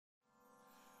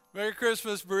Merry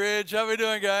Christmas, Bridge. How we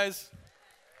doing, guys?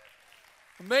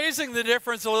 Amazing the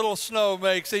difference a little snow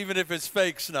makes, even if it's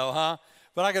fake snow, huh?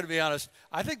 But I got to be honest,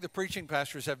 I think the preaching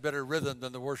pastors have better rhythm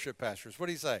than the worship pastors. What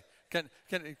do you say? Can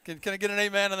I get an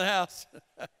amen in the house?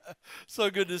 So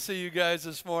good to see you guys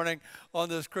this morning on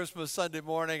this Christmas Sunday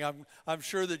morning. I'm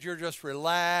sure that you're just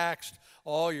relaxed.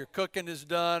 All your cooking is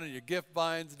done and your gift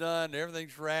buying's done. And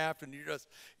everything's wrapped and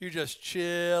you're just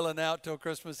chilling out till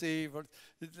Christmas Eve.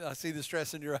 I see the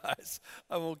stress in your eyes.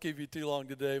 I won't keep you too long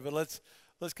today, but let's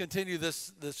continue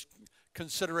this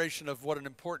consideration of what an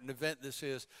important event this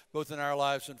is, both in our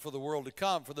lives and for the world to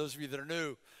come. For those of you that are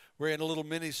new, we're in a little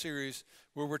mini-series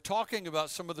where we're talking about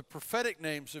some of the prophetic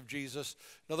names of Jesus.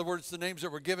 In other words, the names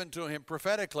that were given to him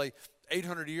prophetically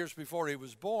 800 years before he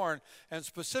was born, and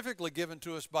specifically given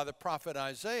to us by the prophet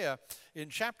Isaiah in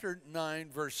chapter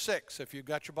 9, verse 6. If you've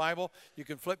got your Bible, you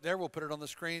can flip there. We'll put it on the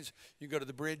screens. You can go to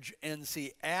the Bridge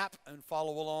NC app and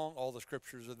follow along. All the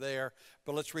scriptures are there.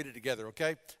 But let's read it together,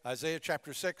 okay? Isaiah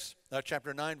chapter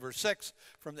 9, verse 6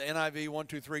 from the NIV, 1,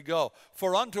 2, 3, go.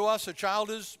 For unto us a child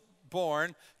is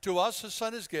born, to us a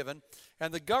son is given,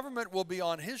 and the government will be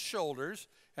on his shoulders,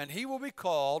 and he will be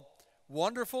called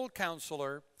Wonderful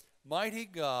Counselor, Mighty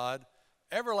God,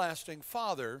 Everlasting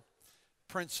Father,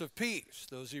 Prince of Peace.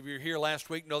 Those of you who were here last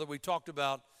week know that we talked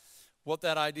about what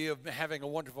that idea of having a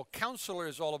wonderful counselor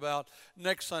is all about.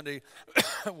 Next Sunday,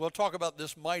 we'll talk about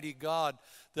this mighty God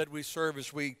that we serve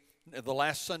as the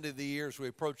last Sunday of the year, as we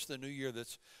approach the new year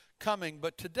that's coming.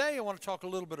 But today I want to talk a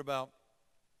little bit about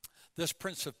this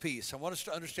Prince of Peace. I want us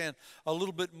to understand a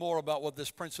little bit more about what this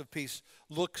Prince of Peace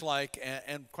looks like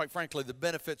and quite frankly, the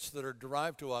benefits that are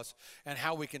derived to us and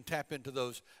how we can tap into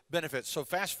those benefits. So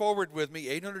fast forward with me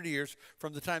 800 years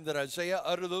from the time that Isaiah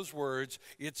uttered those words.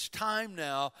 It's time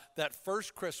now, that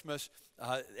first Christmas.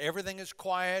 Everything is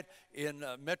quiet in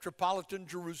metropolitan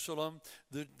Jerusalem.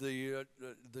 The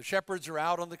shepherds are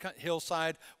out on the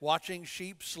hillside watching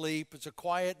sheep sleep. It's a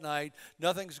quiet night.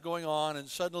 Nothing's going on. And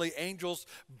suddenly angels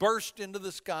burst into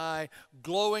the sky,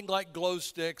 glowing like glow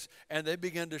sticks, and they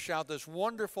begin to shout this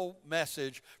wonderful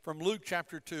message from Luke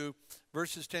chapter 2,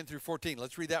 verses 10 through 14.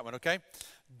 Let's read that one, okay?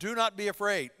 Do not be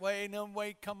afraid. Wait,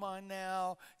 come on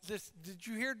now.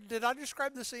 Did I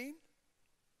describe the scene?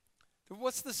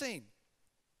 What's the scene?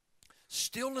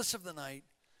 Stillness of the night,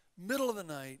 middle of the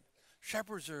night,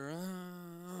 shepherds are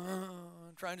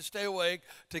trying to stay awake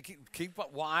to keep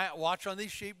watch on these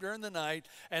sheep during the night,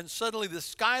 and suddenly the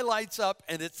sky lights up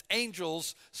and it's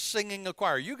angels singing a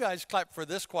choir. You guys clap for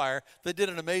this choir. They did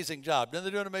an amazing job. Didn't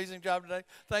they do an amazing job today?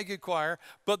 Thank you, choir.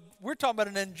 But we're talking about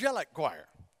an angelic choir.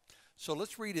 So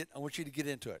let's read it. I want you to get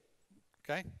into it,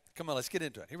 okay? Come on, let's get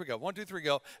into it. Here we go. 1, 2, 3,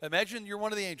 go. Imagine you're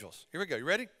one of the angels. Here we go. You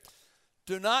ready?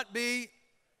 Do not be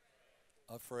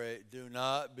afraid. Do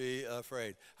not be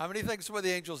afraid. How many think that's what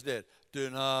the angels did? Do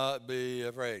not be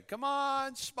afraid. Come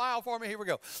on, smile for me. Here we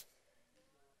go.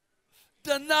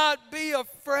 Do not be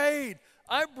afraid.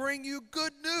 I bring you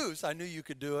good news. I knew you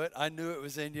could do it. I knew it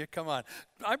was in you. Come on.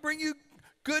 I bring you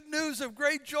good news of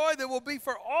great joy that will be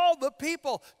for all the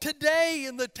people. Today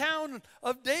in the town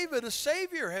of David, a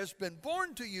Savior has been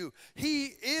born to you. He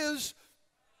is.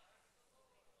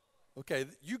 Okay,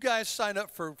 you guys sign up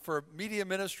for media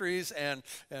ministries and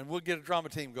we'll get a drama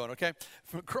team going, okay?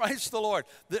 For Christ the Lord.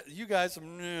 You guys,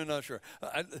 I'm not sure.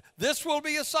 This will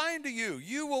be a sign to you.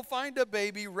 You will find a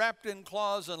baby wrapped in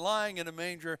cloths and lying in a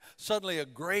manger. Suddenly a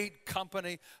great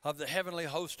company of the heavenly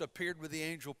host appeared with the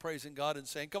angel praising God and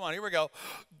saying, come on, here we go.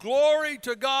 Glory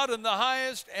to God in the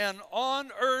highest, and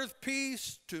on earth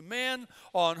peace to men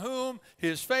on whom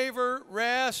his favor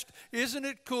rests. Isn't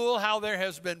it cool how there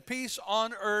has been peace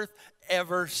on earth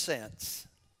ever since?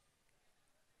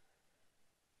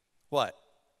 What?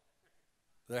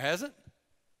 There hasn't?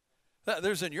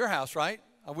 There's in your house, right?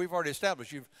 We've already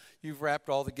established you've wrapped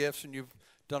all the gifts and you've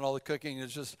done all the cooking.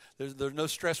 It's just there's no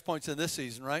stress points in this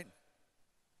season, right?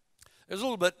 There's a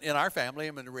little bit in our family.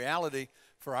 I mean, the reality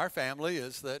for our family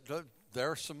is that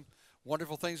there are some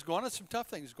wonderful things going on and some tough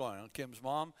things going on. Kim's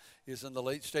mom is in the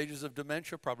late stages of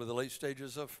dementia, probably the late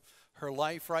stages of her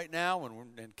life right now,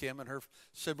 and Kim and her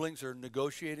siblings are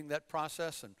negotiating that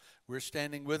process, and we're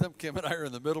standing with them. Kim and I are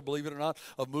in the middle, believe it or not,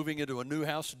 of moving into a new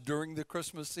house during the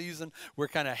Christmas season. We're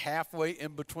kind of halfway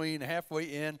in between, halfway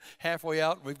in, halfway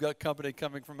out. We've got company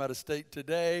coming from out of state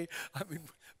today. I mean,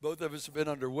 both of us have been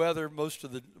under weather most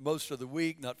of the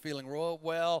week, not feeling real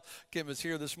well. Kim is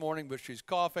here this morning, but she's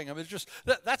coughing. I mean, it's just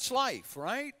that's life,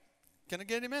 right? Can I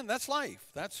get him in? That's life.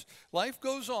 Life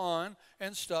goes on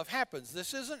and stuff happens.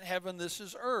 This isn't heaven. This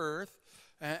is earth.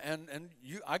 And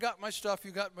I got my stuff.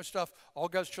 You got my stuff. All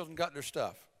God's children got their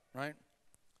stuff, right?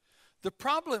 The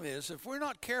problem is, if we're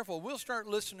not careful, we'll start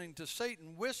listening to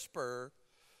Satan whisper,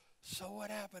 so what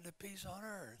happened to peace on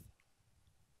earth?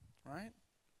 Right?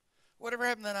 Whatever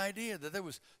happened to that idea that there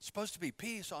was supposed to be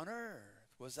peace on earth?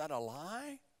 Was that a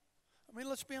lie? I mean,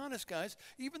 let's be honest, guys.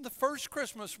 Even the first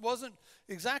Christmas wasn't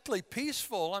exactly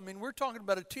peaceful. I mean, we're talking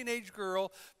about a teenage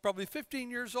girl, probably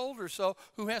 15 years old or so,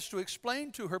 who has to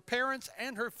explain to her parents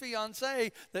and her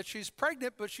fiancé that she's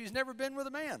pregnant, but she's never been with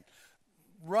a man.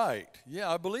 Right.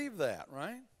 Yeah, I believe that,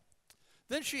 right?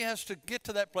 Then she has to get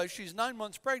to that place. She's 9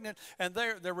 months pregnant, and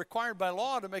they're required by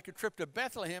law to make a trip to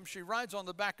Bethlehem. She rides on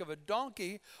the back of a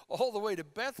donkey all the way to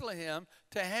Bethlehem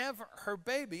to have her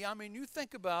baby. I mean, you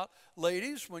think about,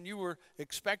 ladies, when you were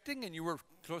expecting and you were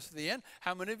close to the end,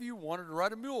 how many of you wanted to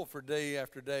ride a mule for day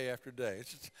after day after day?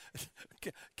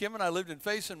 Kim and I lived in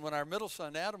Faison when our middle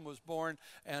son, Adam, was born,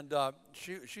 and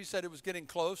she said it was getting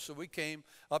close, so we came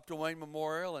up to Wayne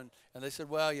Memorial, and they said,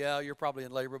 well, yeah, you're probably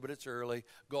in labor, but it's early.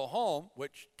 Go home,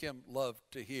 which Kim loved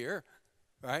to hear,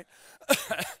 right?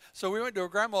 So we went to her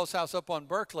grandma's house up on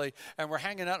Berkeley, and we're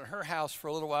hanging out at her house for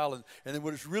a little while, and then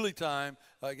when it's really time,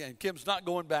 again, Kim's not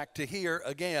going back to here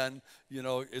again, you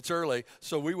know, it's early,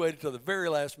 so we waited till the very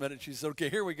last minute. She said, okay,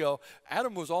 here we go.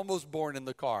 Adam was almost born in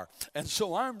the car, and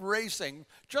so I'm racing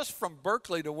just from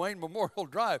Berkeley to Wayne Memorial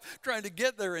Drive, trying to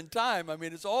get there in time. I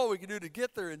mean, it's all we can do to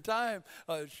get there in time.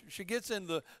 She gets in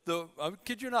I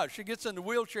kid you not, she gets in the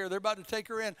wheelchair. They're about to take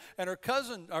her in, and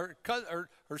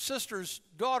her sister's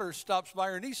daughter stops by,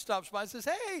 her niece stops by and says,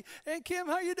 hey, Kim,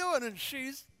 how you doing? And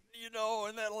she's, you know,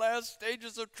 in that last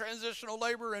stages of transitional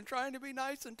labor and trying to be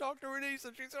nice and talk to her niece,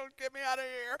 and she said, get me out of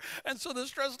here. And so the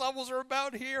stress levels are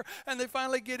about here, and they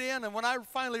finally get in, and when I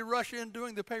finally rush in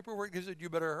doing the paperwork, he said, you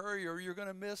better hurry or you're going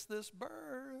to miss this birth.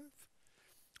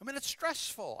 I mean, it's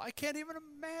stressful. I can't even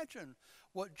imagine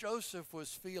what Joseph was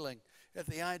feeling at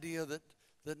the idea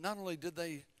that not only did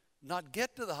they not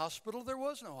get to the hospital, there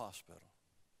was no hospital.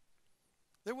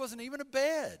 There wasn't even a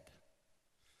bed.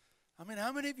 I mean,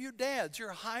 how many of you dads,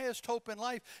 your highest hope in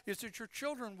life is that your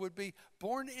children would be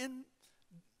born in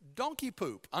donkey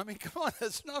poop? I mean, come on,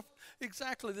 that's not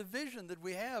exactly the vision that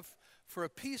we have for a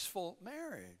peaceful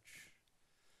marriage.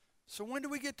 So when do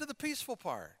we get to the peaceful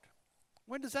part?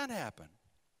 When does that happen?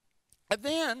 And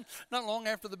then, not long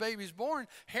after the baby's born,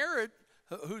 Herod,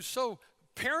 who's so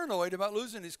paranoid about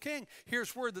losing his king,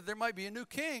 hears word that there might be a new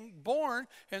king born,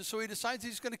 and so he decides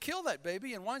he's going to kill that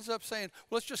baby and winds up saying,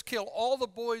 well, let's just kill all the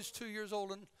boys 2 years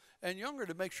old and younger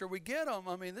to make sure we get them.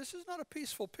 I mean, this is not a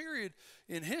peaceful period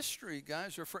in history,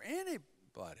 guys, or for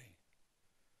anybody.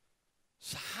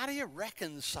 So how do you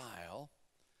reconcile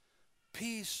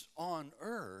peace on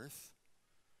earth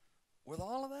with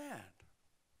all of that?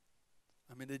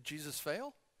 I mean, did Jesus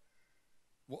fail?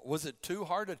 Was it too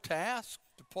hard a task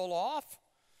to pull off?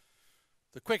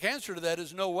 The quick answer to that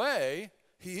is no way.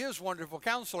 He is Wonderful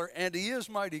Counselor, and he is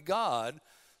Mighty God.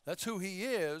 That's who he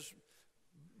is.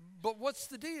 But what's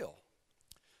the deal?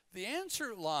 The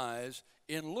answer lies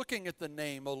in looking at the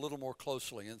name a little more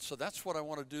closely. And so that's what I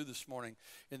want to do this morning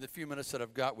in the few minutes that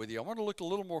I've got with you. I want to look a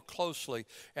little more closely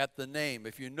at the name.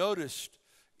 If you noticed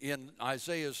in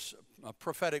Isaiah's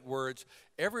prophetic words,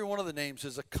 every one of the names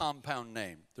is a compound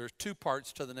name. There's two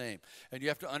parts to the name, and you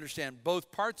have to understand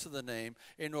both parts of the name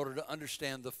in order to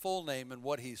understand the full name and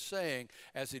what he's saying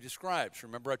as he describes.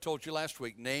 Remember, I told you last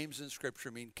week, names in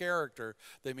Scripture mean character.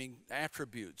 They mean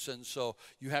attributes, and so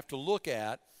you have to look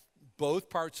at both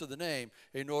parts of the name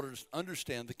in order to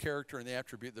understand the character and the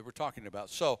attribute that we're talking about.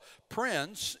 So,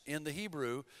 prince in the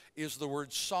Hebrew is the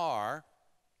word sar,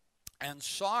 and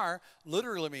sar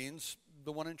literally means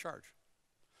the one in charge.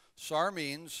 Sar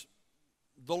means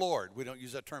the Lord. We don't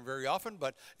use that term very often,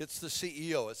 but it's the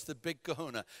CEO. It's the big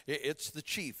kahuna. It's the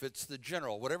chief. It's the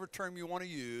general. Whatever term you want to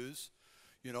use.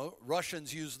 You know,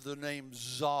 Russians use the name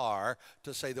czar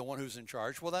to say the one who's in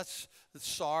charge. Well, that's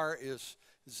Tsar is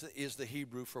the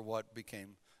Hebrew for what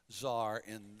became czar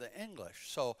in the English.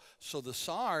 So the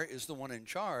Tsar is the one in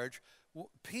charge.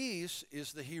 Peace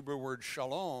is the Hebrew word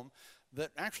shalom, that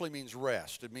actually means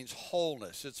rest. It means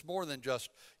wholeness. It's more than just,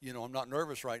 you know, I'm not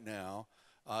nervous right now.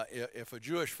 If a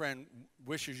Jewish friend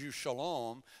wishes you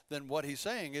shalom, then what he's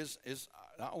saying is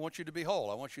I want you to be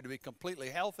whole. I want you to be completely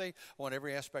healthy. I want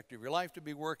every aspect of your life to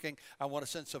be working. I want a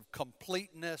sense of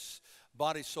completeness,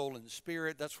 body, soul, and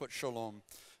spirit. That's what shalom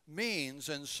means.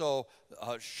 And so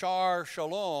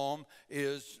shalom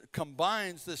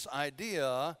combines this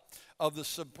idea of the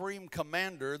supreme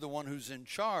commander, the one who's in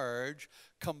charge,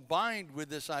 combined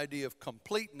with this idea of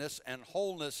completeness and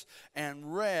wholeness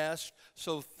and rest.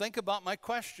 So think about my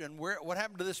question. What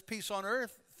happened to this peace on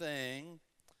earth thing?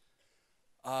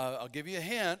 I'll give you a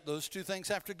hint. Those two things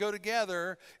have to go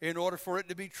together in order for it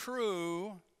to be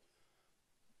true.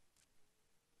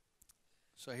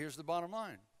 So here's the bottom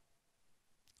line.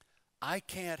 I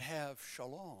can't have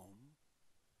shalom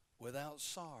without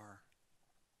sar.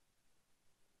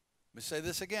 Let me say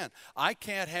this again. I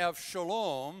can't have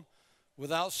shalom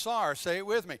without sar. Say it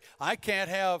with me. I can't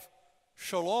have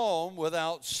shalom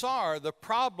without sar. The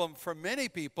problem for many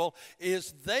people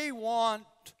is they want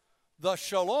the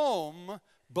shalom,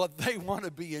 but they want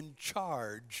to be in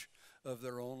charge of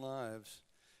their own lives.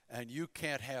 And you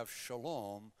can't have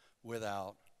shalom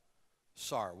without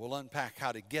sar. We'll unpack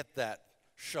how to get that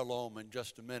shalom in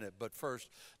just a minute. But first,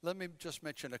 let me just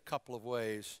mention a couple of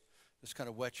ways, just kind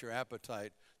of whet your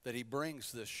appetite, that he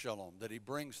brings this shalom, that he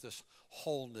brings this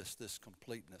wholeness, this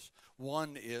completeness.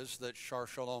 One is that Shar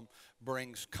Shalom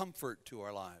brings comfort to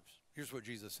our lives. Here's what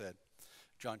Jesus said,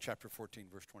 John chapter 14,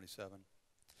 verse 27.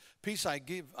 Peace I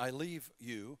leave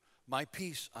you, my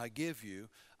peace I give you.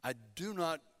 I do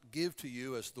not give to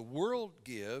you as the world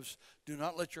gives. Do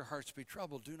not let your hearts be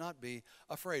troubled. Do not be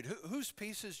afraid. Whose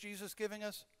peace is Jesus giving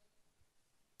us?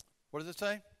 What does it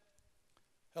say?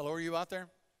 Hello, are you out there?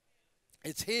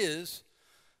 It's his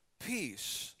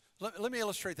peace. Let me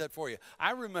illustrate that for you.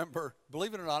 I remember,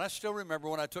 believe it or not, I still remember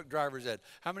when I took driver's ed.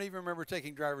 How many of you remember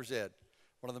taking driver's ed?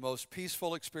 One of the most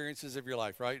peaceful experiences of your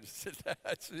life, right?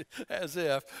 As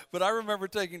if. But I remember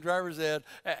taking driver's ed,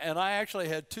 and I actually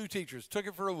had two teachers. Took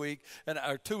it for a week,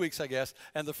 or 2 weeks, I guess.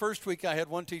 And the first week I had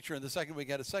one teacher, and the second week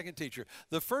I had a second teacher.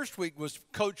 The first week was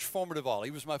Coach Formidaval.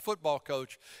 He was my football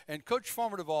coach. And Coach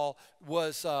Formidaval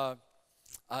was,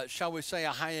 shall we say,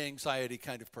 a high anxiety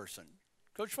kind of person.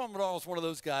 Coach Formidaval was one of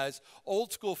those guys,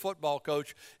 old school football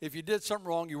coach. If you did something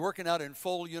wrong, you're working out in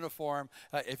full uniform.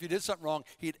 If you did something wrong,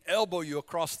 he'd elbow you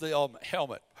across the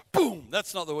helmet. Boom!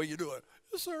 That's not the way you do it.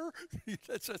 Yes, sir.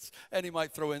 And he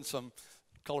might throw in some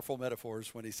colorful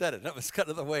metaphors when he said it. That was kind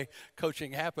of the way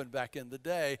coaching happened back in the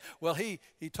day. Well, he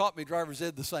taught me driver's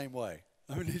ed the same way.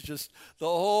 I mean, he's just the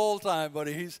whole time,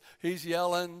 buddy. He's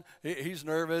yelling. He's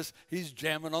nervous. He's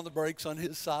jamming on the brakes on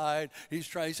his side. He's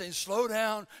saying, slow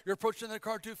down. You're approaching the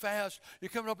car too fast. You're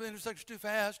coming up the intersection too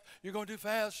fast. You're going too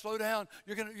fast. Slow down.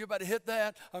 You're about to hit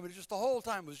that. I mean, just the whole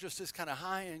time was just this kind of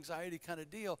high anxiety kind of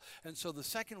deal. And so the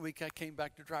second week I came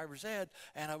back to driver's ed,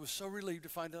 and I was so relieved to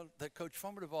find out that Coach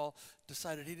Formidaval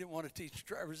decided he didn't want to teach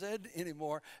driver's ed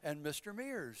anymore, and Mr.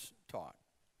 Mears taught.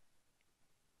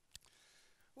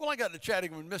 Well, I got to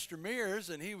chatting with Mr. Mears,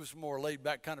 and he was more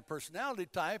laid-back kind of personality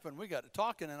type, and we got to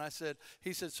talking, and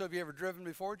he said, so have you ever driven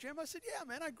before, Jim? I said, yeah,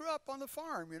 man, I grew up on the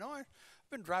farm, you know. I've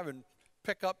been driving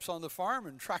pickups on the farm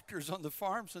and tractors on the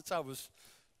farm since I was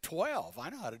 12.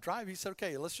 I know how to drive. He said,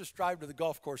 okay, let's just drive to the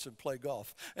golf course and play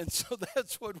golf. And so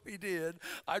that's what we did.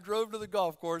 I drove to the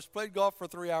golf course, played golf for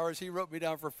 3 hours. He wrote me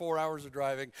down for 4 hours of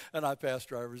driving, and I passed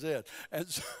driver's ed. And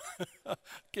so,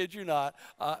 kid you not.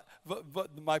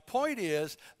 But my point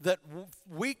is that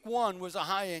week one was a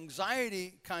high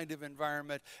anxiety kind of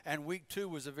environment, and week two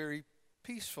was a very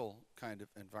peaceful kind of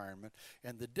environment.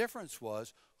 And the difference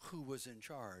was who was in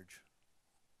charge.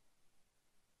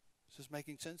 Is this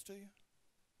making sense to you?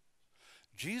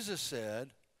 Jesus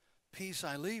said, peace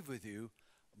I leave with you,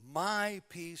 my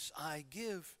peace I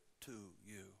give to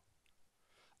you.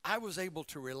 I was able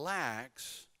to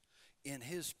relax in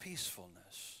his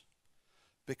peacefulness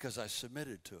because I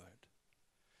submitted to it.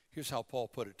 Here's how Paul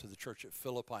put it to the church at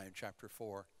Philippi in chapter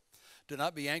 4. Do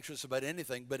not be anxious about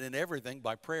anything, but in everything,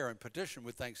 by prayer and petition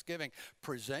with thanksgiving,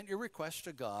 present your requests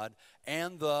to God,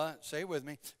 and the, say it with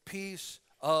me, peace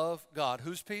of God.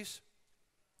 Whose peace?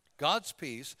 God's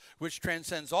peace, which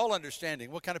transcends all understanding.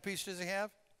 What kind of peace does he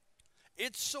have?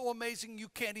 It's so amazing you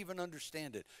can't even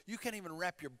understand it. You can't even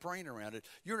wrap your brain around it.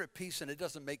 You're at peace, and it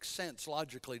doesn't make sense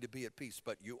logically to be at peace,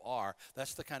 but you are.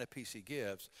 That's the kind of peace he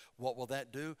gives. What will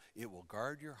that do? It will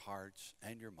guard your hearts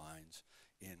and your minds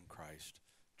in Christ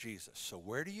Jesus. So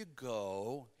where do you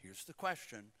go? Here's the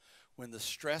question. When the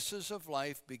stresses of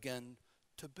life begin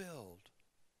to build.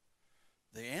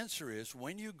 The answer is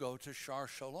when you go to Shar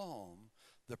Shalom,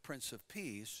 the Prince of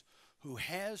Peace, who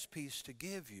has peace to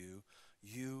give you,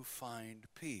 you find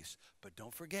peace. But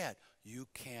don't forget, you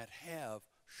can't have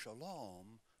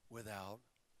shalom without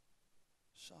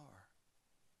sar.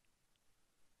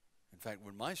 In fact,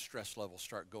 when my stress levels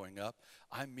start going up,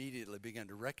 I immediately begin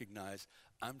to recognize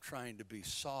I'm trying to be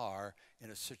sar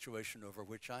in a situation over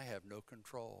which I have no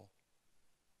control.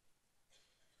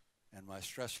 And my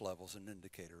stress level is an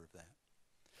indicator of that.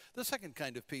 The second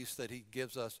kind of peace that he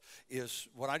gives us is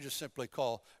what I just simply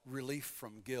call relief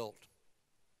from guilt.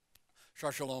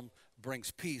 Shar Shalom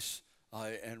brings peace,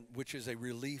 and which is a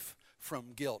relief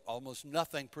from guilt. Almost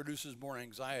nothing produces more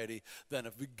anxiety than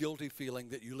a guilty feeling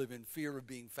that you live in fear of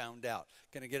being found out.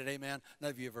 Can I get an amen?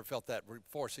 None of you ever felt that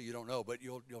before, so you don't know, but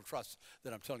you'll trust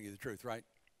that I'm telling you the truth, right?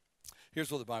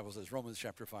 Here's what the Bible says, Romans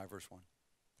chapter 5, verse 1.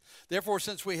 Therefore,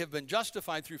 since we have been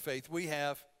justified through faith, we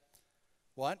have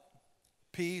what?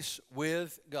 Peace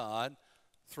with God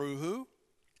through who?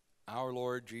 Our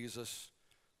Lord Jesus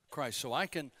Christ. So I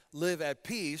can live at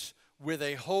peace with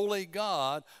a holy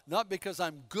God, not because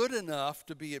I'm good enough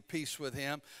to be at peace with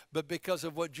him, but because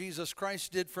of what Jesus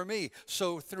Christ did for me.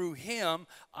 So through him,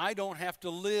 I don't have to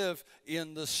live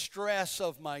in the stress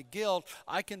of my guilt.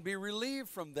 I can be relieved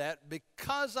from that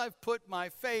because I've put my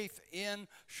faith in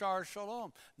Shar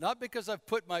Shalom. Not because I've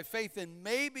put my faith in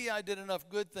maybe I did enough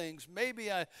good things,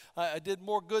 maybe I did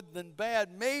more good than bad,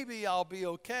 maybe I'll be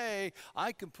okay.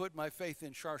 I can put my faith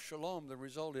in Shar Shalom. The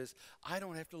result is I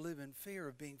don't have to live in fear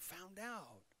of being found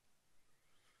out.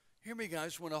 Hear me,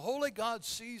 guys. When a holy God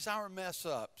sees our mess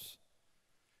ups,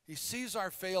 he sees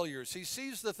our failures, he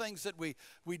sees the things that we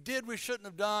did we shouldn't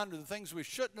have done, or the things we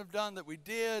shouldn't have done that we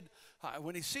did.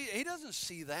 When he doesn't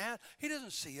see that. He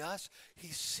doesn't see us.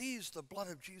 He sees the blood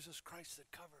of Jesus Christ that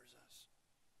covers us.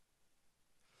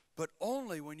 But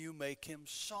only when you make him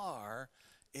Sar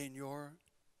in your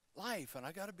life. And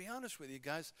I got to be honest with you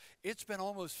guys, it's been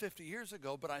almost 50 years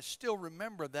ago, but I still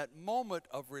remember that moment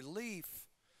of relief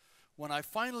when I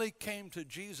finally came to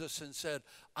Jesus and said,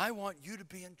 I want you to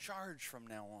be in charge from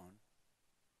now on.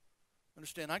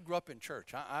 Understand, I grew up in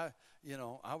church. I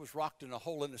was rocked in a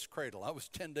holiness cradle. I was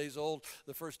 10 days old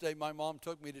the first day my mom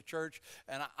took me to church,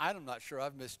 and I'm not sure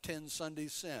I've missed 10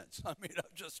 Sundays since. I mean,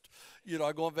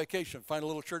 I go on vacation, find a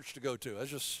little church to go to. I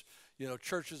just,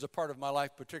 church is a part of my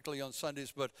life, particularly on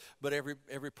Sundays, but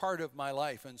every part of my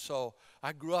life. And so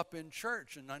I grew up in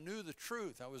church, and I knew the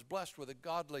truth. I was blessed with a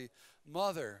godly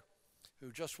mother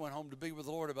who just went home to be with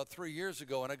the Lord about 3 years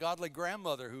ago, and a godly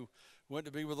grandmother who went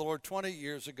to be with the Lord 20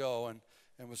 years ago and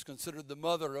was considered the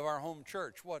mother of our home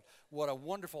church. What a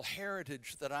wonderful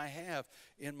heritage that I have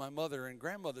in my mother and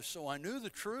grandmother. So I knew the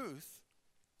truth.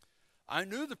 I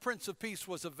knew the Prince of Peace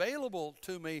was available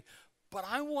to me, but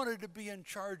I wanted to be in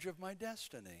charge of my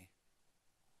destiny.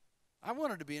 I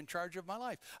wanted to be in charge of my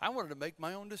life. I wanted to make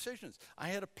my own decisions. I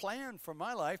had a plan for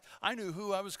my life. I knew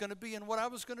who I was going to be and what I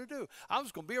was going to do. I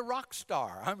was going to be a rock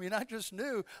star. I mean, I just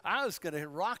knew I was going to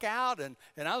rock out and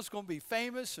I was going to be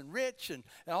famous and rich and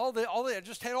all that. I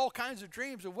just had all kinds of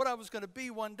dreams of what I was going to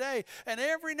be one day. And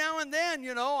every now and then,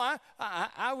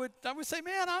 I would say,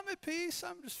 man, I'm at peace.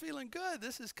 I'm just feeling good.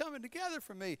 This is coming together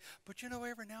for me. But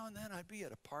every now and then I'd be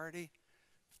at a party.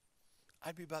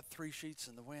 I'd be about 3 sheets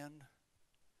in the wind.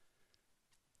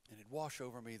 And it'd wash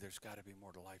over me, there's got to be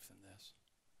more to life than this.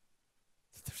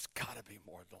 There's got to be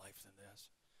more to life than this.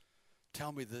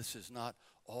 Tell me this is not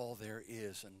all there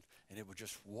is. And it would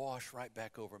just wash right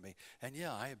back over me. And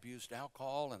yeah, I abused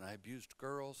alcohol, and I abused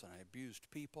girls, and I abused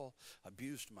people,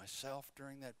 abused myself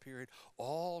during that period,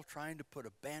 all trying to put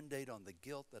a Band-Aid on the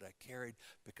guilt that I carried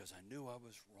because I knew I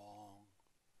was wrong.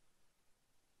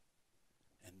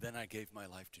 And then I gave my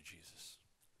life to Jesus.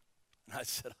 And I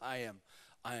said, I am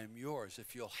yours.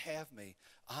 If you'll have me,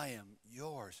 I am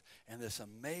yours. And this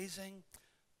amazing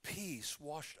peace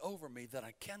washed over me that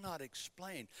I cannot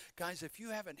explain. Guys, if you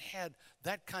haven't had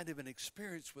that kind of an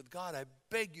experience with God, I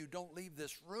beg you, don't leave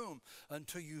this room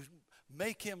until you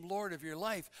make him Lord of your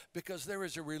life, because there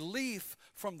is a relief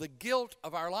from the guilt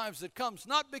of our lives that comes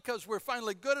not because we're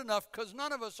finally good enough, because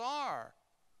none of us are,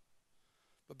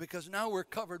 but because now we're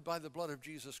covered by the blood of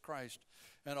Jesus Christ,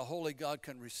 and a holy God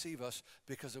can receive us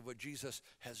because of what Jesus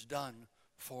has done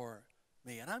for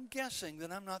me. And I'm guessing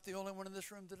that I'm not the only one in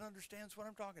this room that understands what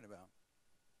I'm talking about.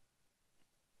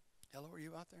 Hello, are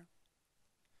you out there?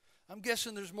 I'm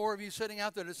guessing there's more of you sitting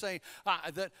out there that say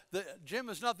that Jim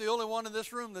is not the only one in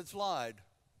this room that's lied.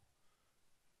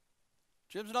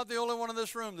 Jim's not the only one in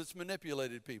this room that's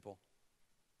manipulated people.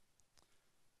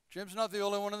 Jim's not the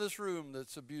only one in this room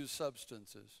that's abused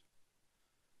substances.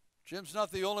 Jim's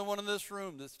not the only one in this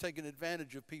room that's taken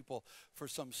advantage of people for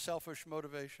some selfish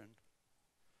motivation.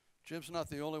 Jim's not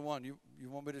the only one. You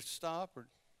want me to stop, or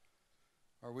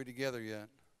are we together yet?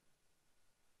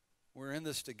 We're in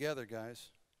this together,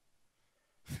 guys.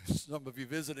 Some of you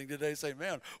visiting today say,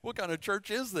 man, what kind of church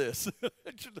is this?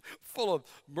 Full of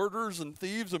murderers and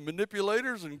thieves and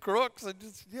manipulators and crooks. And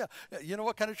you know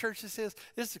what kind of church this is?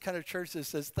 This is the kind of church that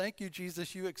says, thank you,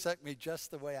 Jesus, you accept me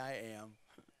just the way I am.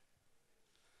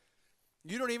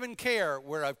 You don't even care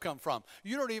where I've come from.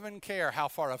 You don't even care how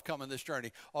far I've come in this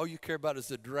journey. All you care about is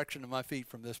the direction of my feet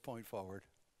from this point forward.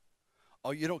 Oh,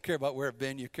 you don't care about where I've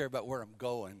been. You care about where I'm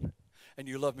going. and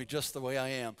you love me just the way I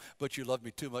am, but you love me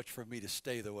too much for me to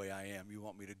stay the way I am. You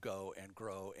want me to go and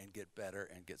grow and get better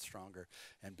and get stronger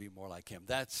and be more like him.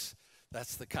 That's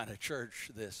the kind of church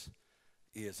this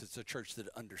is. It's a church that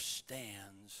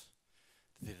understands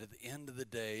that at the end of the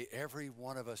day, every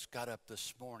one of us got up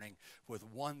this morning with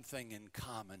one thing in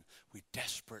common. We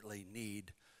desperately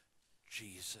need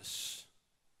Jesus.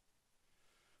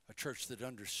 A church that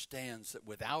understands that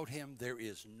without him there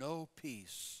is no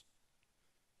peace.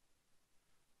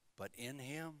 But in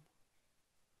him,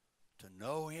 to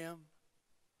know him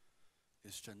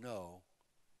is to know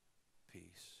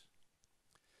peace.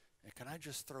 And can I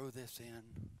just throw this in?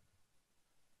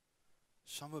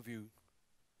 Some of you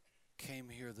came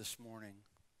here this morning,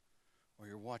 or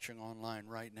you're watching online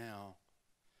right now,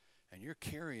 and you're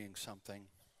carrying something,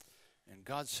 and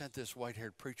God sent this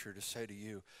white-haired preacher to say to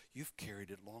you, you've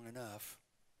carried it long enough.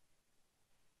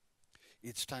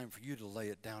 It's time for you to lay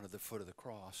it down at the foot of the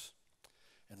cross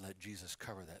and let Jesus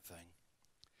cover that thing.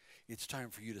 It's time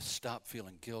for you to stop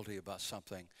feeling guilty about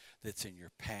something that's in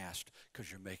your past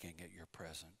because you're making it your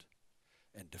present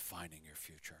and defining your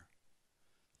future.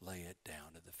 Lay it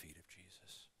down at the feet of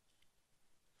Jesus.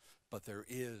 But there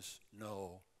is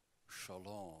no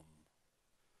shalom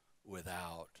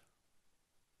without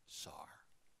Sar.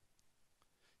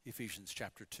 Ephesians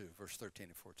chapter 2, verse 13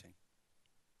 and 14.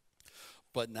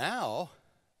 But now,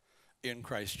 in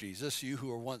Christ Jesus, you who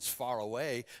were once far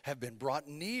away have been brought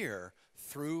near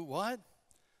through what?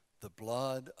 The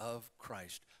blood of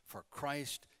Christ. For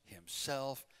Christ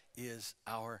himself is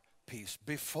our peace.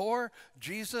 Before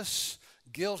Jesus,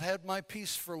 guilt had my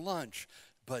peace for lunch.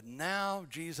 But now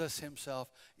Jesus himself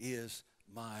is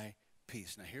my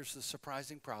peace. Now here's the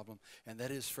surprising problem, and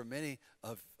that is for many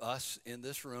of us in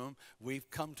this room, we've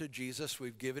come to Jesus,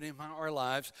 we've given him our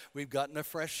lives, we've gotten a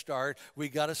fresh start, we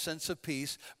got a sense of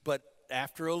peace, but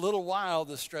after a little while,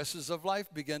 the stresses of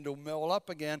life begin to mill up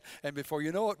again, and before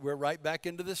you know it, we're right back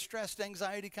into this stressed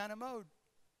anxiety kind of mode.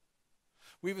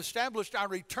 We've established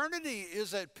our eternity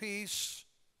is at peace,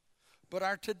 but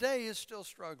our today is still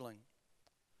struggling.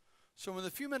 So in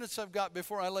the few minutes I've got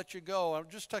before I let you go, I'll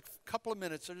just take a couple of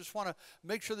minutes. I just want to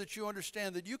make sure that you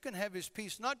understand that you can have his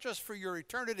peace not just for your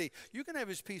eternity. You can have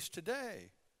his peace today,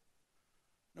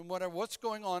 no matter what's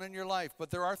going on in your life.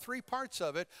 But there are three parts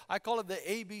of it. I call it the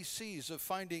ABCs of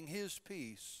finding his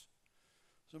peace.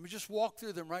 So let me just walk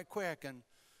through them right quick. And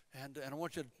I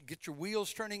want you to get your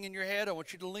wheels turning in your head. I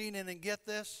want you to lean in and get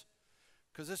this,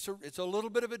 because it's a little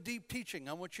bit of a deep teaching.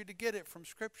 I want you to get it from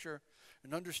Scripture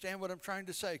and understand what I'm trying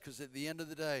to say, because at the end of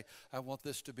the day, I want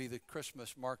this to be the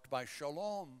Christmas marked by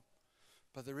shalom.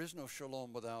 But there is no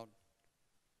shalom without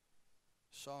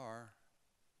Sar.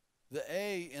 The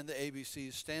A in the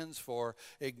ABC stands for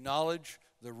acknowledge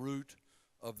the root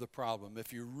of the problem.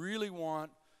 If you really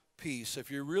want peace, if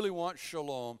you really want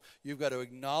shalom, you've got to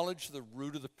acknowledge the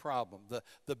root of the problem.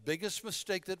 The biggest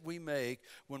mistake that we make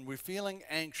when we're feeling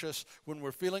anxious, when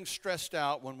we're feeling stressed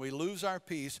out, when we lose our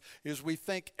peace, is we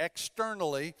think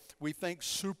externally, we think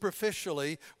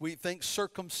superficially, we think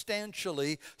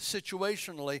circumstantially,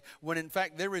 situationally, when in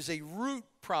fact there is a root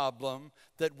problem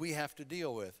that we have to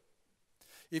deal with.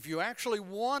 If you actually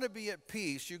want to be at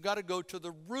peace, you've got to go to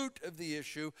the root of the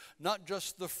issue, not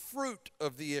just the fruit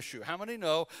of the issue. How many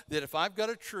know that if I've got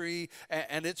a tree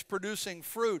and it's producing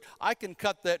fruit, I can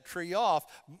cut that tree off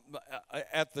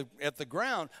at the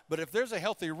ground, but if there's a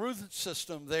healthy root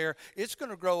system there, it's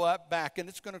going to grow up back and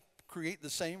it's going to create the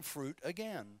same fruit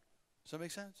again. Does that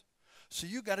make sense? So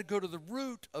you've got to go to the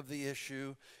root of the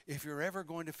issue if you're ever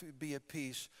going to be at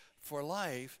peace for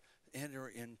life, enter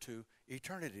into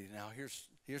eternity. Now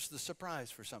here's the surprise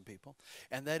for some people,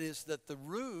 and that is that the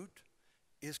root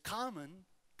is common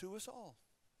to us all.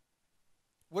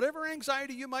 Whatever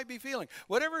anxiety you might be feeling,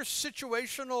 whatever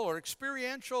situational or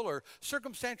experiential or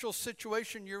circumstantial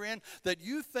situation you're in that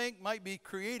you think might be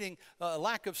creating a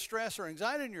lack of stress or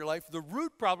anxiety in your life, the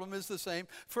root problem is the same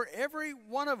for every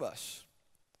one of us.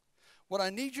 What I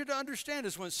need you to understand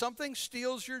is when something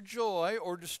steals your joy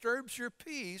or disturbs your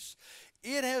peace,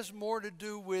 it has more to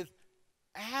do with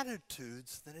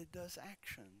attitudes than it does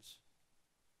actions.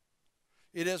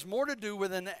 It has more to do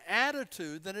with an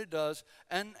attitude than it does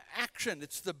an action.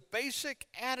 It's the basic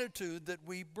attitude that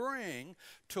we bring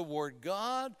toward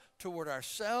God, toward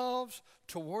ourselves,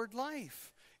 toward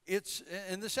life.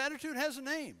 And this attitude has a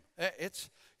name.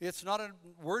 It's not a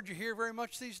word you hear very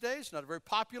much these days. It's not a very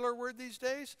popular word these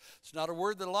days. It's not a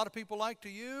word that a lot of people like to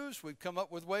use. We've come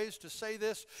up with ways to say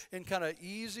this in kind of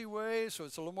easy ways, so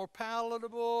it's a little more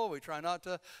palatable. We try not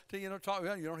to talk.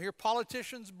 You don't hear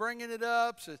politicians bringing it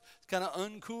up. So it's kind of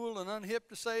uncool and unhip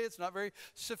to say it. It's not very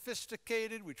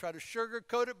sophisticated. We try to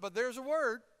sugarcoat it, but there's a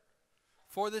word.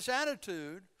 for this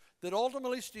attitude that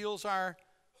ultimately steals our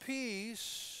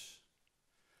peace.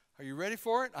 Are you ready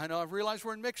for it? I know I've realized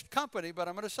we're in mixed company, but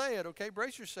I'm going to say it, okay?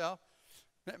 Brace yourself.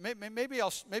 Maybe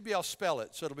I'll spell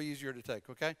it so it'll be easier to take,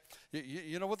 okay?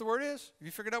 You know what the word is? Have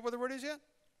you figured out what the word is yet?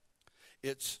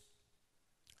 It's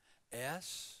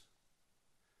S-I-N.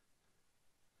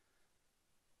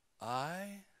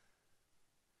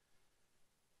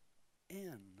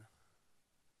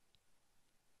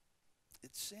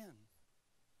 It's sin.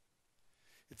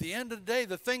 At the end of the day,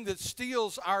 the thing that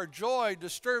steals our joy,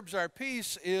 disturbs our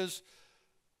peace, is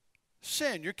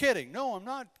sin. You're kidding. No, I'm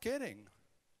not kidding.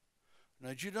 I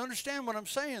need you to understand what I'm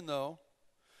saying, though.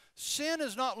 Sin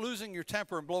is not losing your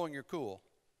temper and blowing your cool.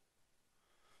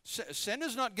 Sin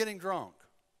is not getting drunk.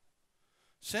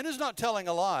 Sin is not telling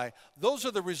a lie. Those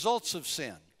are the results of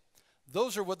sin.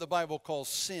 Those are what the Bible calls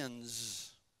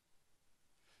sins.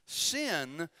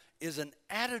 Sin is an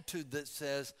attitude that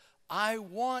says, I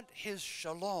want his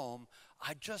shalom,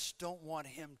 I just don't want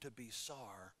him to be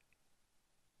sar.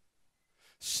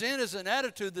 Sin is an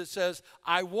attitude that says,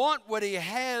 I want what he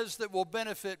has that will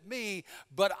benefit me,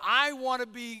 but I want to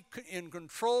be in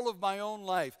control of my own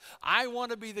life. I want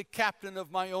to be the captain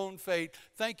of my own fate.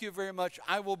 Thank you very much.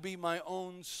 I will be my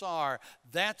own sar.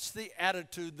 That's the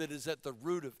attitude that is at the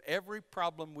root of every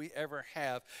problem we ever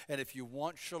have. And if you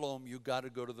want shalom, you've got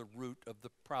to go to the root of the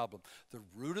problem. The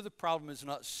root of the problem is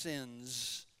not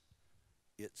sins,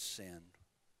 it's sin.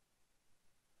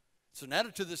 It's an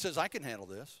attitude that says, I can handle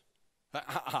this.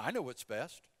 I know what's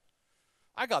best.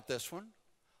 I got this one.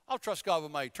 I'll trust God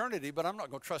with my eternity, but I'm not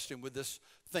going to trust him with this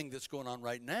thing that's going on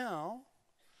right now.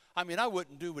 I mean, I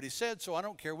wouldn't do what he said, so I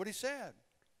don't care what he said.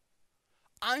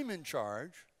 I'm in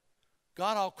charge.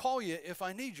 God, I'll call you if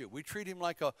I need you. We treat him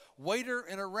like a waiter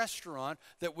in a restaurant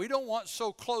that we don't want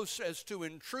so close as to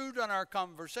intrude on our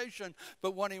conversation,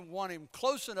 but want him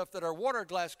close enough that our water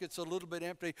glass gets a little bit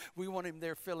empty. We want him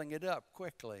there filling it up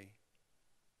quickly.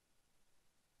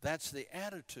 That's the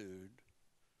attitude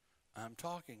I'm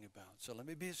talking about. So let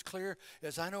me be as clear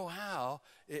as I know how.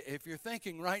 If you're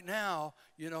thinking right now,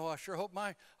 you know, I sure hope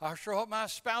my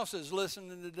spouse is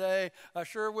listening today. I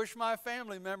sure wish my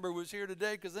family member was here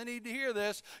today because they need to hear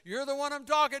this. You're the one I'm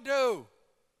talking to.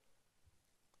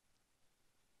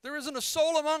 There isn't a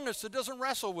soul among us that doesn't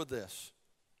wrestle with this.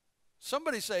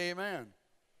 Somebody say amen.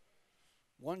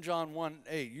 1 John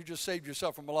 1:8. You just saved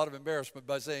yourself from a lot of embarrassment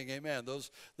by saying amen.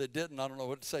 Those that didn't, I don't know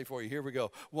what to say for you. Here we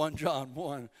go. 1 John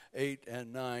 1:8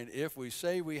 and 9. If we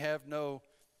say we have no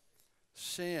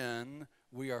sin,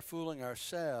 we are fooling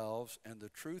ourselves, and the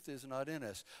truth is not in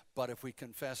us. But if we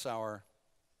confess our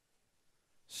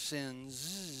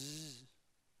sins,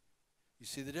 you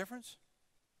see the difference?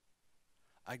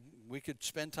 We could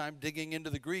spend time digging into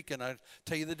the Greek, and I'd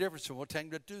tell you the difference, and we'll tell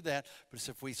you to do that. But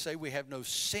if we say we have no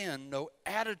sin, no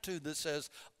attitude that says,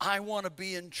 I want to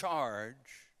be in charge,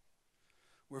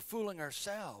 we're fooling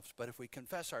ourselves. But if we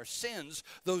confess our sins,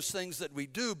 those things that we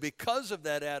do because of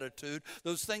that attitude,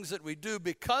 those things that we do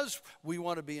because we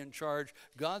want to be in charge,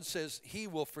 God says he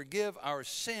will forgive our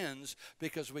sins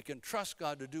because we can trust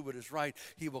God to do what is right.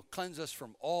 He will cleanse us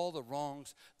from all the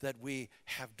wrongs that we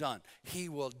have done. He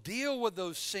will deal with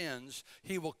those sins.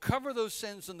 He will cover those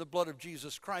sins in the blood of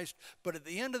Jesus Christ. But at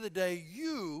the end of the day,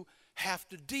 you have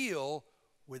to deal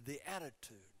with the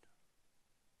attitude.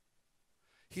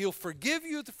 He'll forgive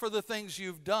you for the things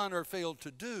you've done or failed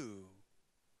to do,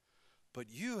 but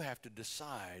you have to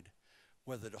decide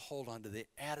whether to hold on to the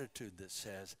attitude that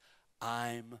says,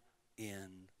 I'm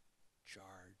in charge.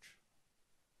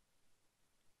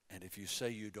 And if you say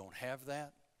you don't have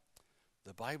that,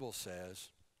 the Bible says,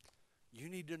 you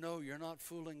need to know you're not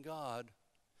fooling God.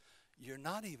 You're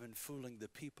not even fooling the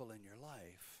people in your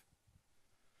life.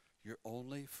 You're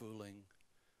only fooling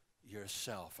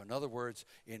yourself. In other words,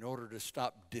 in order to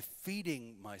stop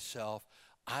defeating myself,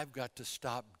 I've got to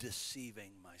stop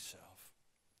deceiving myself.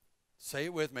 Say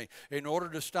it with me. In order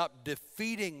to stop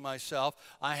defeating myself,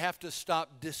 I have to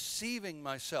stop deceiving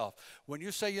myself. When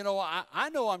you say, you know, I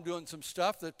know I'm doing some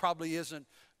stuff that probably isn't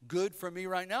good for me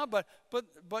right now, but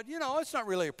you know, it's not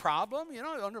really a problem. You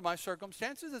know, under my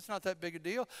circumstances, it's not that big a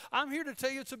deal. I'm here to tell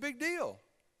you it's a big deal.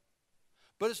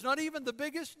 But it's not even the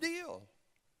biggest deal.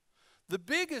 The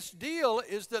biggest deal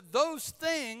is that those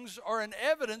things are an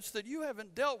evidence that you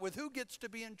haven't dealt with who gets to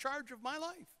be in charge of my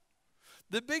life.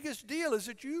 The biggest deal is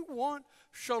that you want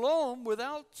shalom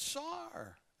without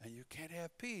sar, and you can't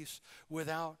have peace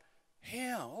without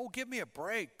him. Oh, give me a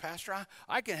break, Pastor.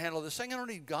 I can handle this thing. I don't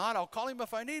need God. I'll call him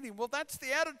if I need him. Well, that's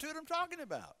the attitude I'm talking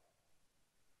about.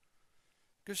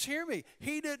 Because hear me,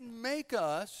 he didn't make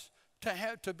us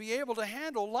to be able to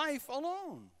handle life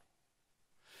alone.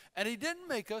 And he didn't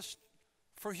make us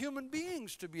for human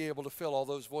beings to be able to fill all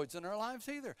those voids in our lives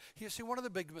either. You see, one of the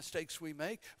big mistakes we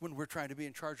make when we're trying to be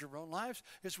in charge of our own lives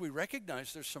is we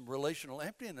recognize there's some relational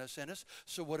emptiness in us.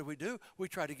 So what do? We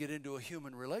try to get into a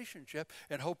human relationship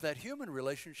and hope that human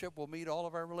relationship will meet all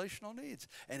of our relational needs.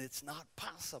 And it's not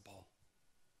possible.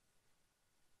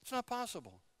 It's not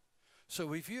possible.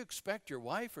 So if you expect your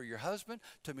wife or your husband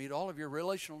to meet all of your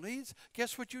relational needs,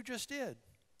 guess what you just did?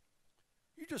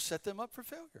 You just set them up for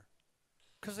failure,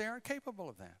 because they aren't capable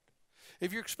of that.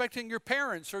 If you're expecting your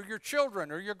parents or your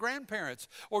children or your grandparents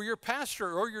or your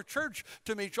pastor or your church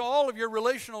to meet all of your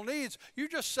relational needs, you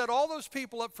just set all those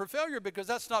people up for failure, because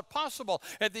that's not possible.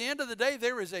 At the end of the day,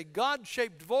 there is a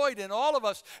God-shaped void in all of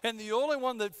us, and the only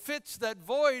one that fits that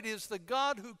void is the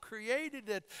God who created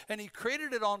it, and He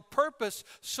created it on purpose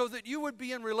so that you would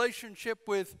be in relationship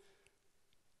with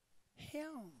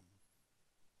Him.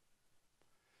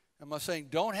 Am I saying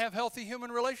don't have healthy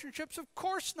human relationships? Of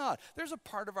course not. There's a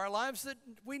part of our lives that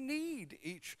we need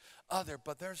each other,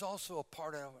 but there's also a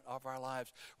part of our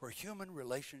lives where human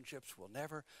relationships will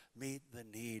never meet the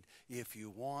need. If you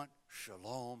want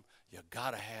shalom, you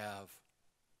got to have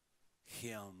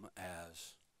Him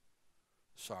as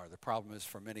Sar. The problem is,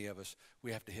 for many of us,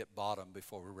 we have to hit bottom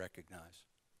before we recognize.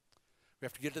 We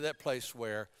have to get to that place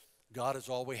where God is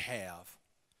all we have,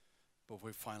 but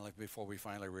before we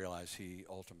finally realize He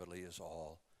ultimately is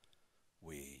all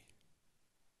we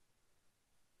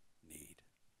need.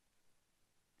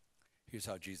 Here's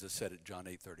how Jesus said it, John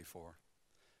 8:34.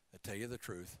 I tell you the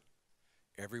truth,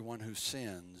 everyone who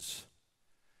sins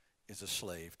is a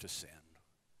slave to sin.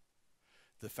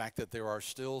 The fact that there are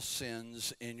still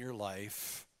sins in your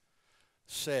life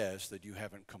says that you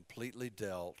haven't completely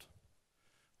dealt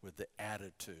with the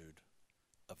attitude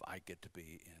of I get to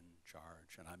be in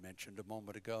charge. And I mentioned a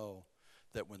moment ago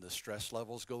that when the stress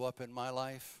levels go up in my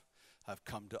life, I've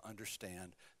come to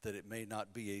understand that it may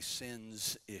not be a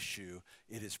sins issue.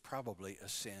 It is probably a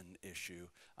sin issue.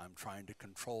 I'm trying to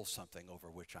control something over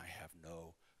which I have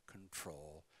no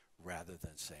control, rather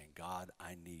than saying, God,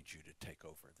 I need you to take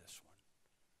over this one.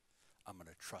 I'm going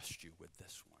to trust you with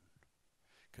this one.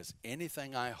 Because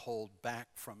anything I hold back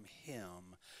from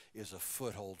Him is a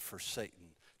foothold for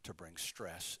Satan to bring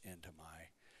stress into my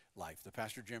life. The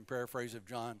Pastor Jim paraphrase of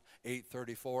John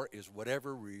 8:34 is,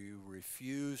 whatever you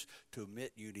refuse to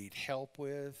admit you need help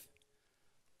with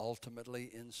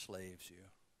ultimately enslaves you.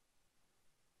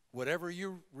 Whatever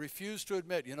you refuse to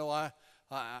admit,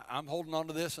 I'm holding on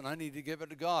to this and I need to give it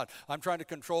to God. I'm trying to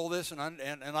control this and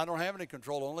I don't have any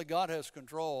control. Only God has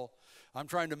control. I'm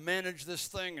trying to manage this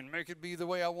thing and make it be the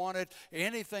way I want it.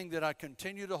 Anything that I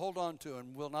continue to hold on to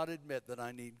and will not admit that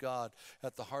I need God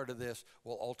at the heart of this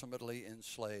will ultimately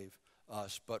enslave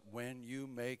us. But when you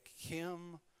make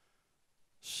Him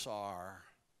Sar,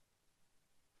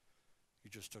 you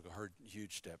just took a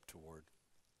huge step toward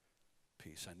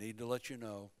peace. I need to let you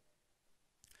know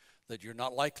that you're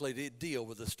not likely to deal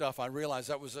with the stuff. I realize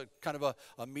that was a kind of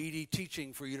a meaty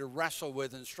teaching for you to wrestle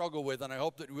with and struggle with, and I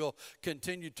hope that we'll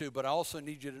continue to. But I also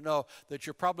need you to know that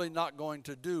you're probably not going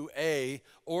to do A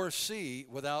or C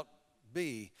without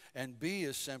B. And B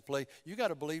is simply, you got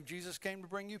to believe Jesus came to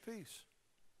bring you peace.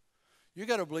 You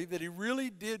got to believe that He really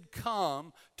did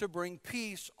come to bring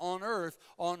peace on earth,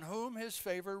 on whom His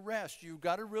favor rests. You've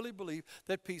got to really believe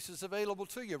that peace is available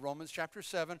to you. Romans chapter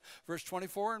 7, verse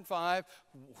 24 and 5.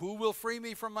 Who will free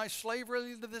me from my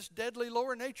slavery to this deadly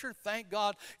lower nature? Thank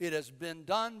God it has been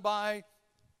done by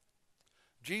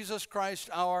Jesus Christ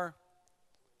our,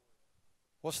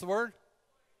 what's the word?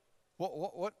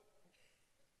 What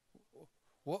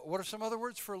are some other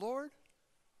words for Lord?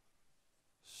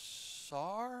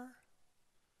 Sar?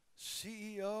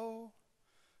 CEO,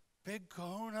 big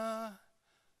kahuna,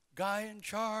 guy in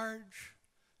charge,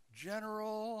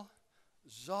 general,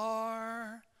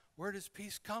 czar. Where does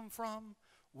peace come from?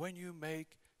 When you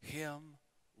make Him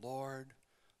Lord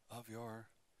of your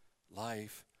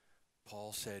life.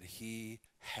 Paul said, He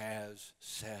has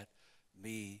set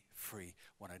me free.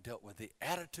 When I dealt with the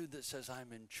attitude that says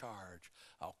I'm in charge,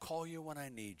 I'll call you when I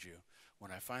need you.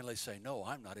 When I finally say, no,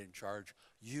 I'm not in charge,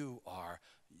 you are,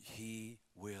 He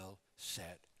will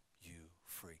set you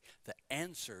free. The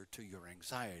answer to your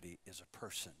anxiety is a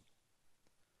person.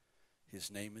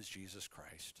 His name is Jesus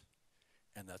Christ.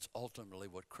 And that's ultimately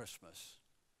what Christmas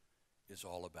is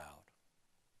all about.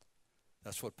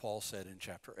 That's what Paul said in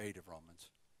chapter 8 of Romans.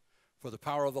 For the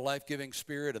power of the life-giving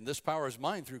Spirit, and this power is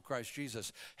mine through Christ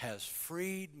Jesus, has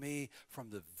freed me from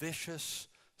the vicious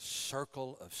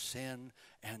circle of sin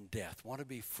and death. Want to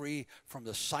be free from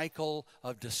the cycle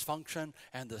of dysfunction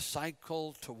and the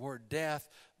cycle toward death?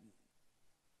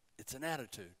 It's an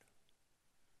attitude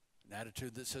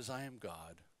that says I am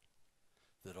God,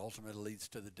 that ultimately leads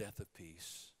to the death of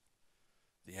peace.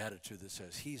 The attitude that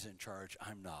says, he's in charge,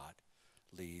 I'm not,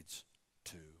 leads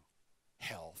to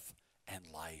health and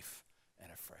life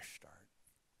and a fresh start.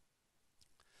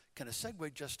 Can I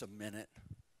segue just a minute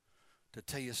to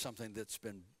tell you something that's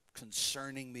been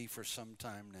concerning me for some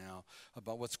time now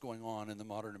about what's going on in the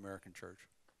modern American church?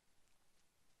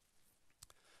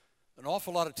 An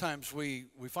awful lot of times we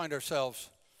find ourselves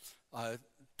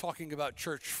talking about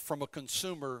church from a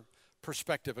consumer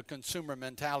perspective, a consumer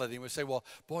mentality. And we say, well,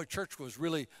 boy, church was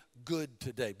really good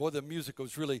today. Boy, the music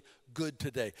was really good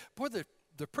today. Boy,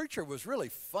 the preacher was really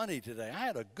funny today. I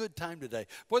had a good time today.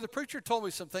 Boy, the preacher told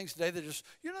me some things today that just,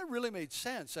 really made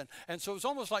sense. And so it's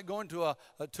almost like going to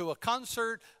a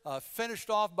concert finished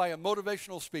off by a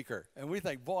motivational speaker. And we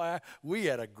think, boy, we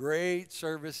had a great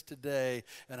service today.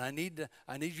 And I need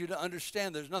you to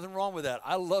understand there's nothing wrong with that.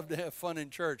 I love to have fun in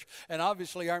church. And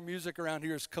obviously our music around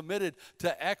here is committed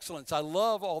to excellence. I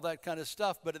love all that kind of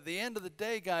stuff. But at the end of the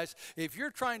day, guys, if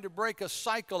you're trying to break a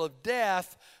cycle of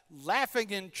death, laughing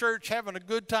in church, having a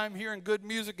good time hearing good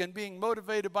music, and being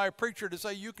motivated by a preacher to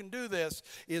say you can do this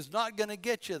is not going to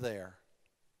get you there.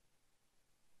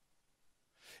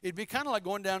 It'd be kind of like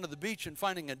going down to the beach and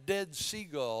finding a dead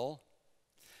seagull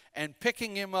and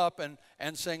picking him up and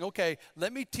saying, okay,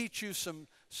 let me teach you some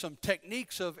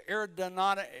techniques of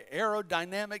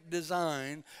aerodynamic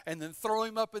design, and then throw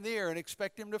him up in the air and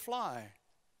expect him to fly.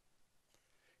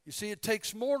 You see, it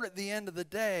takes more at the end of the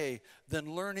day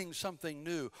than learning something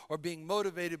new or being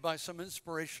motivated by some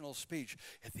inspirational speech.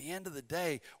 At the end of the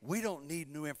day, we don't need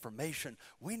new information.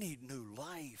 We need new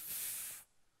life.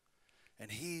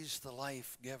 And he's the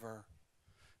life giver.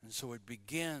 And so it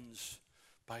begins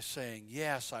by saying,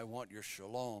 yes, I want your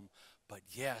shalom, but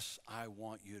yes, I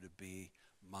want you to be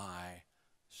my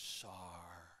sar.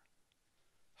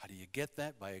 How do you get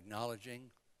that? By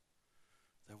acknowledging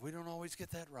that we don't always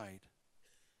get that right.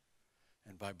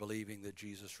 And by believing that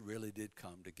Jesus really did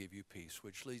come to give you peace,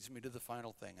 which leads me to the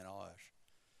final thing, and I'll hush.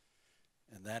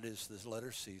 And that is this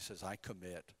letter C says, I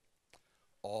commit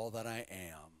all that I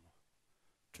am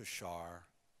to Shar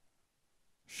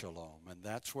Shalom. And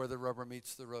that's where the rubber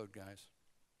meets the road, guys.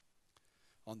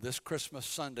 On this Christmas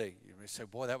Sunday, you may say,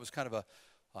 boy, that was kind of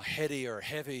a heady or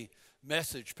heavy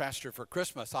message, Pastor, for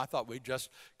Christmas. I thought we'd just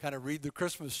kind of read the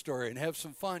Christmas story and have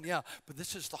some fun. Yeah, but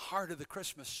this is the heart of the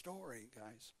Christmas story,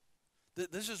 guys.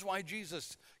 This is why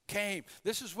Jesus came.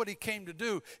 This is what he came to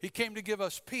do. He came to give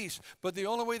us peace. But the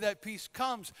only way that peace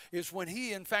comes is when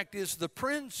he, in fact, is the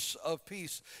Prince of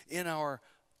Peace in our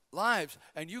lives.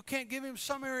 And you can't give him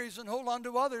some areas and hold on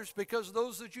to others, because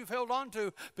those that you've held on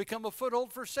to become a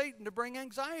foothold for Satan to bring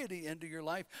anxiety into your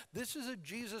life. This is a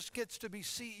Jesus gets to be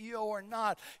CEO or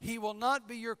not. He will not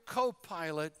be your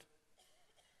co-pilot,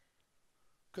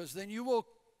 because then you will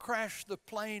crash the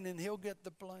plane and he'll get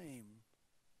the blame.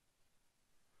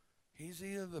 He's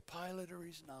either the pilot or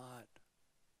he's not.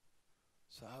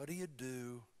 So how do you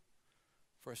do?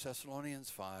 1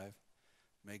 Thessalonians 5.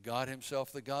 May God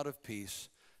himself, the God of peace,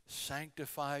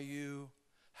 sanctify you.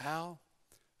 How?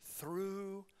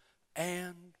 Through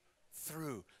and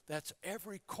through. That's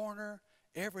every corner,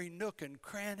 every nook and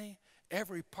cranny,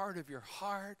 every part of your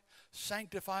heart.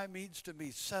 Sanctify means to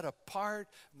be set apart,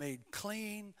 made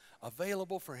clean,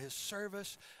 available for his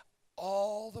service.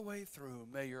 All the way through,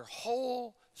 may your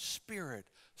whole spirit,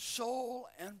 soul,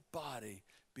 and body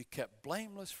be kept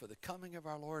blameless for the coming of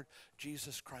our Lord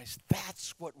Jesus Christ.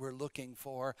 That's what we're looking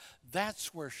for.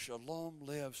 That's where shalom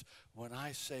lives. When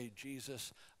I say,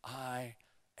 Jesus, I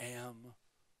am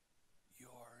yours.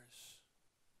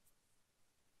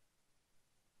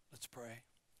 Let's pray.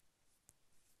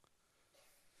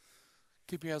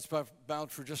 Keep your heads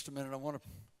bowed for just a minute. I want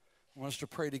us to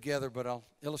pray together, but I'll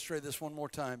illustrate this one more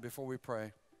time before we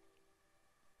pray.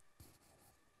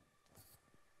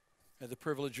 I had the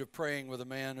privilege of praying with a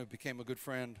man who became a good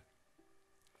friend.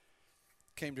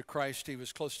 Came to Christ. He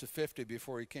was close to 50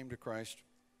 before he came to Christ.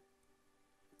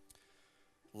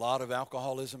 A lot of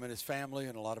alcoholism in his family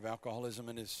and a lot of alcoholism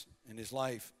in his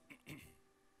life.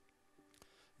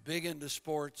 Big into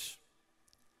sports.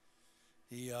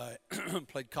 He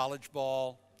played college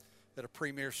ball at a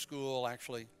premier school,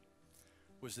 actually.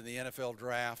 Was in the NFL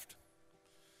draft.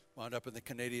 Wound up in the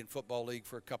Canadian Football League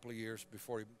for a couple of years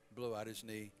before he blew out his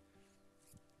knee.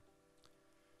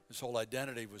 His whole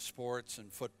identity was sports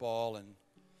and football, and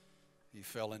he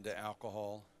fell into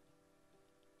alcohol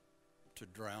to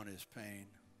drown his pain.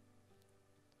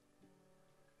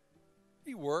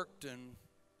 He worked and,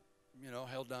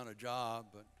 held down a job,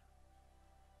 but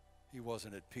he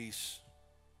wasn't at peace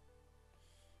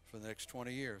for the next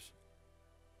 20 years.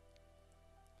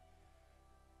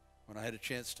 when I had a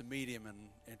chance to meet him and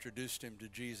introduced him to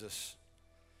Jesus,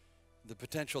 the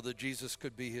potential that Jesus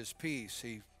could be his peace,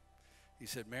 he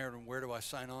said, Meriden, where do I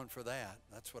sign on for that?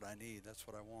 That's what I need. That's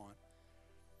what I want.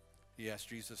 He asked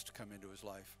Jesus to come into his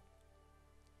life.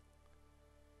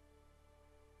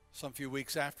 Some few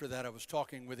weeks after that, I was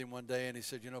talking with him one day, and he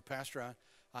said, Pastor,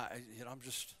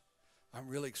 I'm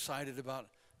really excited about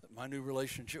my new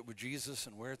relationship with Jesus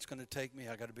and where it's going to take me.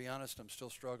 I got to be honest, I'm still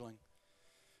struggling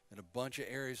in a bunch of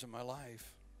areas of my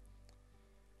life.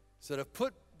 He said, I've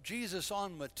put Jesus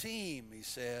on my team, he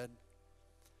said,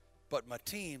 but my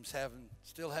team's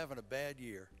still having a bad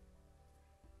year.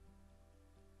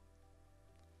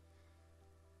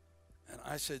 And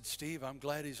I said, Steve, I'm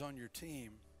glad he's on your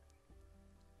team.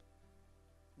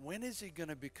 When is he going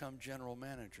to become general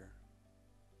manager?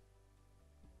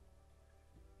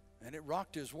 And it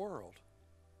rocked his world.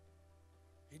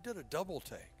 He did a double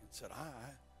take and said,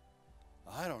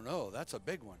 I don't know. That's a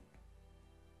big one.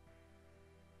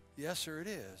 Yes, sir, it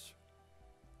is.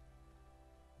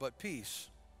 But peace,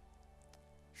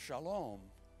 shalom,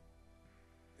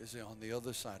 is on the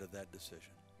other side of that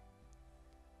decision.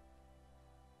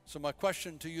 So my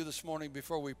question to you this morning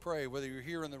before we pray, whether you're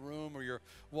here in the room or you're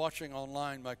watching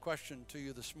online, my question to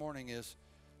you this morning is,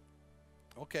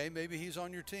 okay, maybe he's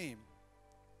on your team.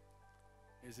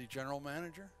 Is he general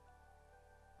manager?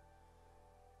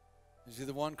 Is he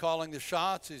the one calling the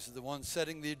shots? Is he the one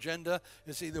setting the agenda?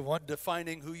 Is he the one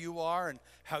defining who you are and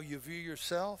how you view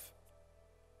yourself?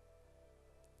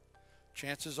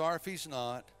 Chances are, if he's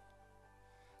not,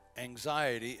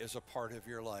 anxiety is a part of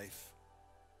your life.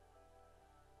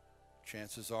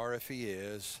 Chances are, if he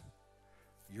is,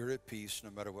 you're at peace no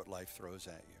matter what life throws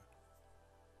at you.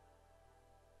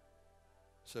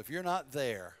 So if you're not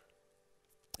there,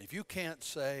 if you can't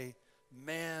say,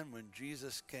 man, when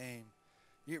Jesus came,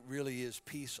 it really is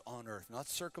peace on earth, not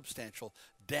circumstantial,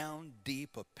 down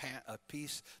deep, a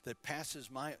peace that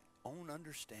passes my own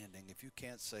understanding. If you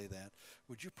can't say that,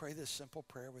 would you pray this simple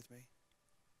prayer with me?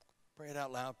 Pray it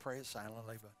out loud, pray it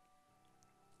silently, but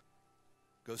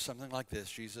goes something like this.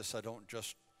 Jesus, I don't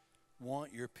just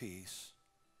want your peace,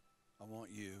 I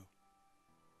want you.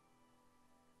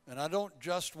 And I don't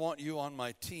just want you on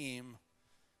my team,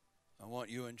 I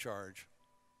want you in charge.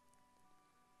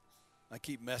 I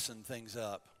keep messing things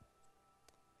up.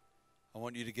 I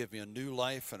want you to give me a new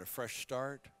life and a fresh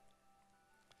start.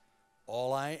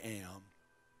 All I am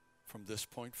from this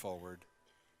point forward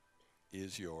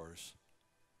is yours.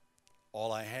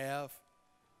 All I have,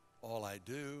 all I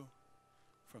do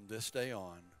from this day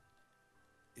on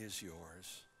is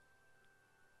yours.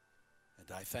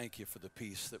 And I thank you for the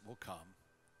peace that will come,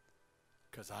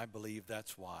 because I believe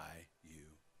that's why you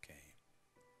came.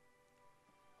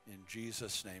 In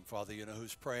Jesus' name. Father, you know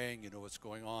who's praying. You know what's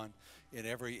going on in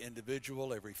every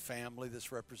individual, every family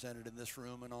that's represented in this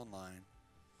room and online.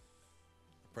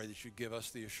 I pray that you give us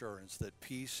the assurance that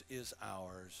peace is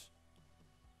ours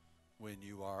when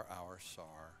you are our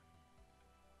SAR.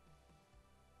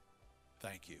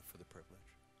 Thank you for the privilege.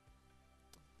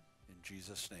 In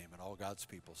Jesus' name, and all God's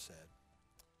people said.